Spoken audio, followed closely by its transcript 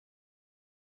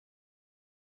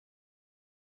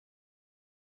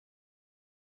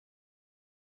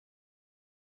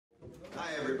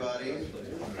everybody.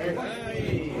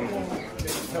 Hey,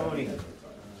 Big Tony.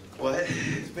 What?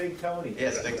 It's Big Tony.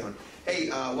 Yes, Big Tony. Hey,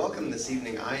 welcome this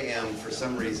evening. I am, for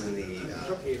some reason,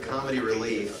 the comedy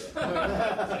relief.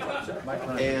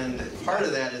 And part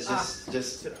of that is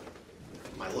just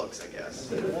my looks, I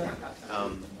guess.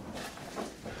 I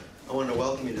wanted to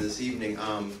welcome you to this evening.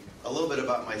 A little bit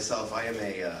about myself. I am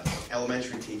a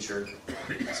elementary teacher.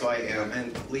 So I am,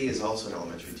 and Lee is also an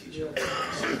elementary teacher.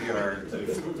 So we are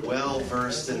well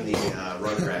versed in the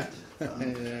Rugrat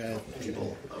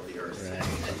people of the earth.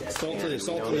 Salt of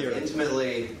the earth.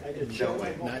 Intimately, don't we?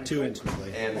 Not too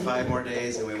intimately. And 5 more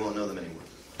days and we won't know them anymore.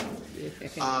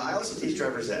 I also teach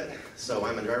driver's ed. So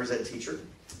I'm a driver's ed teacher,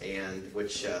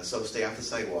 so stay off the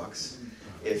sidewalks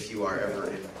if you are ever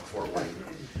in Fort Wayne.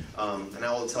 And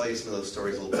I will tell you some of those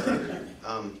stories a little bit later.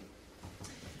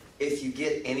 If you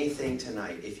get anything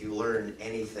tonight, if you learn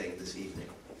anything this evening,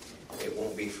 it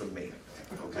won't be from me,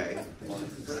 okay?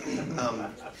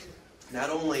 Not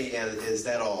only is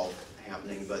that all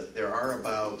happening, but there are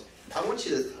about, I want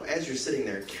you to, as you're sitting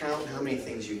there, count how many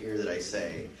things you hear that I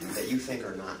say that you think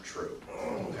are not true,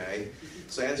 okay?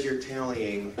 So as you're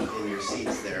tallying in your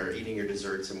seats there, eating your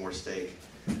desserts and more steak,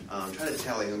 try to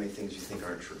tally how many things you think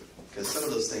aren't true, because some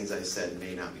of those things I said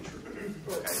may not be true,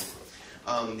 okay?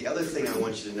 The other thing I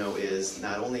want you to know is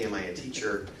not only am I a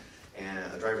teacher, and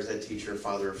a driver's ed teacher,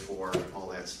 father of 4, all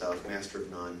that stuff, master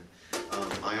of none,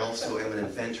 I also am an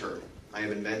inventor. I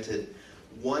have invented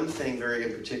one thing very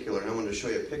in particular, and I wanted to show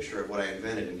you a picture of what I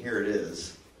invented, and here it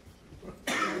is.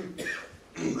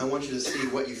 I want you to see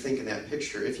what you think in that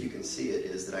picture, if you can see it,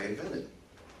 is that I invented.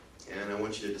 And I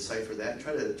want you to decipher that and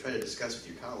try to discuss with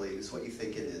your colleagues what you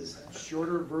think it is.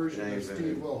 Shorter version of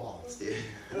Steve Wilhall.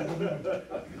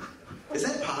 Is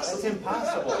that possible? That's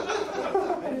impossible. I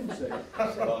didn't say it.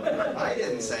 I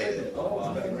didn't say it.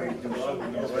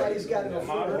 That's why he's got a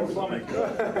Modern plumbing.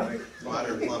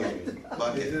 Modern plumbing.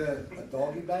 Bucket. Is a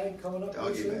doggy bag coming up?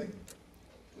 Doggy bag.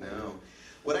 No.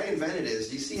 What I invented is,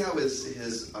 do you see how he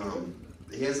has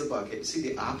the bucket. You see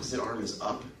the opposite arm is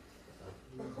up?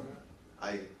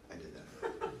 I did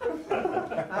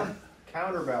that.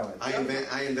 Counterbalance. I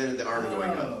invented the arm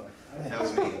going up. That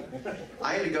was me.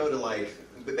 I had to go to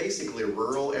basically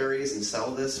rural areas and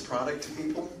sell this product to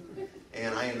people,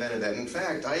 and I invented that. In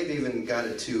fact, I've even got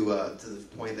it to the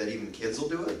point that even kids will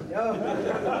do it.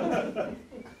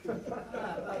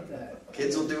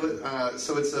 Kids will do it.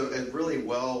 So it's a really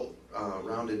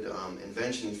well-rounded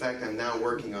invention. In fact, I'm now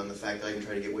working on the fact that I can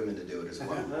try to get women to do it as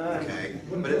well. Okay,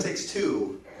 but it takes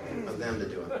 2 of them to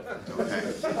do it. Okay,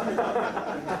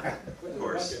 of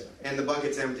course. And the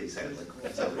bucket's empty, sadly.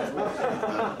 So,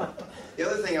 the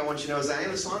other thing I want you to know is I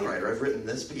am a songwriter. I've written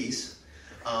this piece.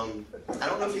 I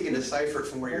don't know if you can decipher it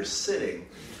from where you're sitting.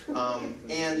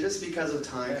 And just because of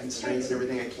time constraints and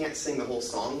everything, I can't sing the whole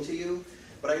song to you,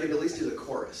 but I can at least do the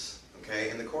chorus. Okay,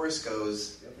 and the chorus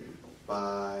goes,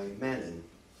 by Menon.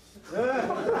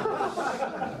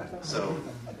 So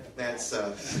that's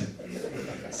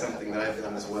something that I've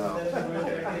done as well.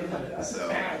 So,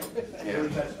 yeah.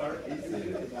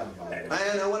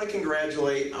 And I want to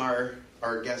congratulate our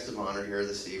guest of honor here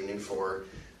this evening for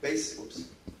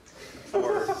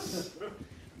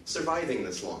surviving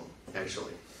this long,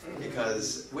 actually.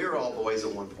 Because we were all boys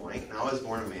at one point, and I was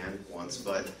born a man once,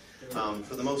 but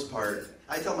for the most part,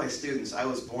 I tell my students I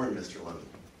was born Mr. Lemon.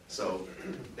 So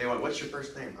they went, what's your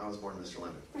first name? I was born Mr.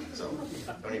 Lemon. So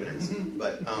don't even ask.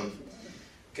 But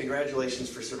congratulations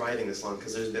for surviving this long,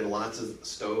 because there's been lots of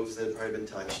stoves that have probably been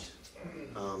touched,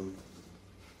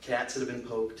 cats that have been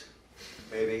poked,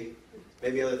 maybe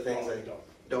other things, like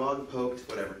dog poked,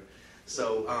 whatever.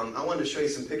 So I wanted to show you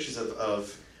some pictures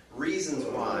of reasons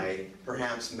why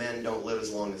perhaps men don't live as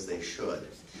long as they should.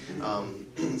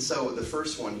 So the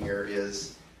first one here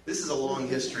is, this is a long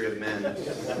history of men.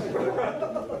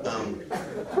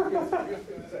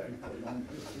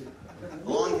 A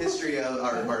long history of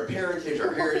our parentage,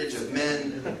 our heritage of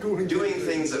men doing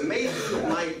things that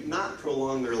might not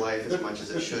prolong their life as much as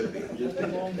it should be.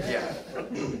 Yeah.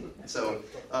 So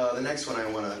the next one I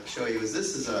want to show you is,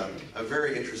 this is a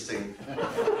very interesting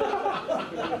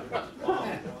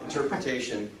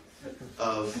interpretation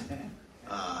of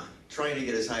trying to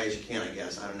get as high as you can, I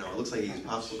guess. I don't know. It looks like he used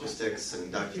popsicle sticks and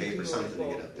duct tape or something to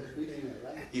get up there.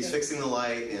 He's fixing the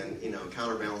light and,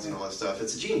 counterbalance and all that stuff.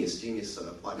 It's a genius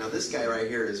plot. Now, this guy right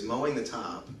here is mowing the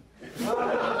top. That's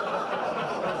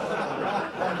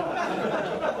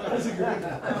a good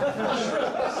idea.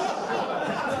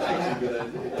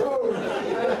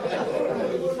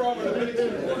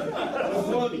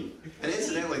 And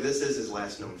incidentally, this is his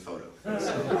last known photo.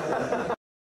 So.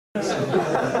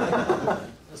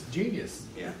 That's genius.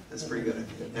 Yeah. That's pretty good.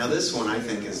 Now this one I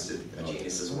think is a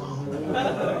genius as well.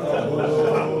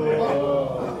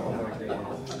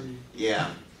 Yeah.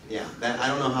 That, I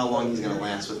don't know how long he's going to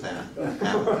last with that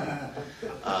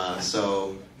one.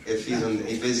 So if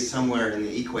he's somewhere in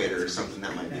the equator or something,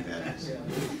 that might be bad.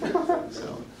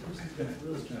 So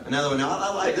another one.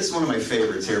 Now, this is one of my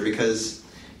favorites here because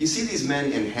you see these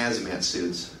men in hazmat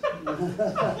suits. And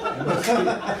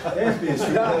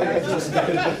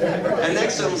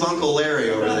next to him's Uncle Larry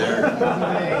over there,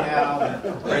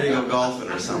 ready to go golfing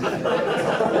or something. So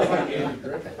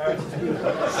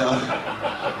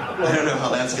I don't know how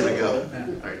that's going to go.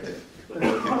 Right there.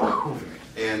 Okay.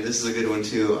 And this is a good one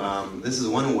too. This is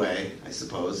one way, I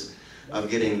suppose, of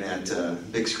getting that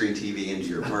big screen TV into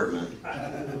your apartment.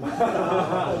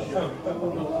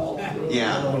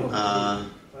 Yeah.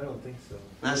 I don't think so.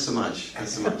 Not so much. Not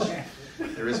so much.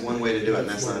 There is one way to do it, and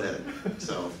that's not it.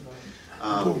 So,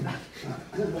 and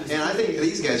I think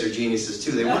these guys are geniuses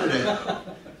too. They wanted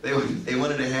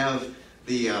to have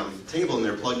the table in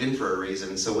there plugged in for a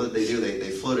reason. So what did they do?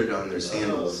 They floated on their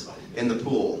sandals in the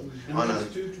pool on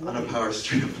a power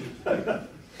strip.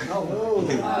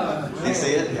 You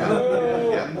see it? Yeah.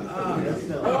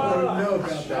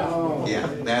 Yeah,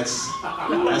 that's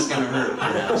gonna hurt,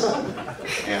 perhaps.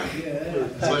 Yeah,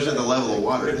 especially at the level of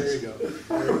water it is.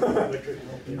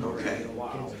 Okay.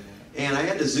 And I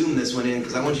had to zoom this one in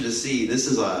because I want you to see. This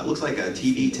is it looks like a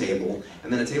TV table,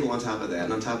 and then a table on top of that,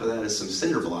 and on top of that is some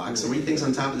cinder blocks. And what do you think's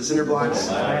on top of the cinder blocks?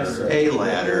 A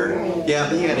ladder. Yeah,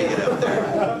 but you had to get up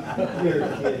there. You're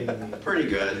kidding me. Pretty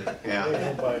good. Yeah.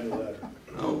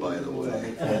 Oh, by the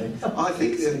way. Oh, I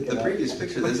think the previous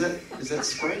picture, is that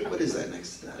Sprite? What is that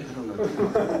next to that? I don't know.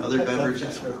 Other beverage?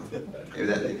 I don't know. Maybe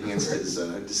that enhanced his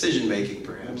decision making,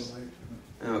 perhaps.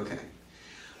 Okay.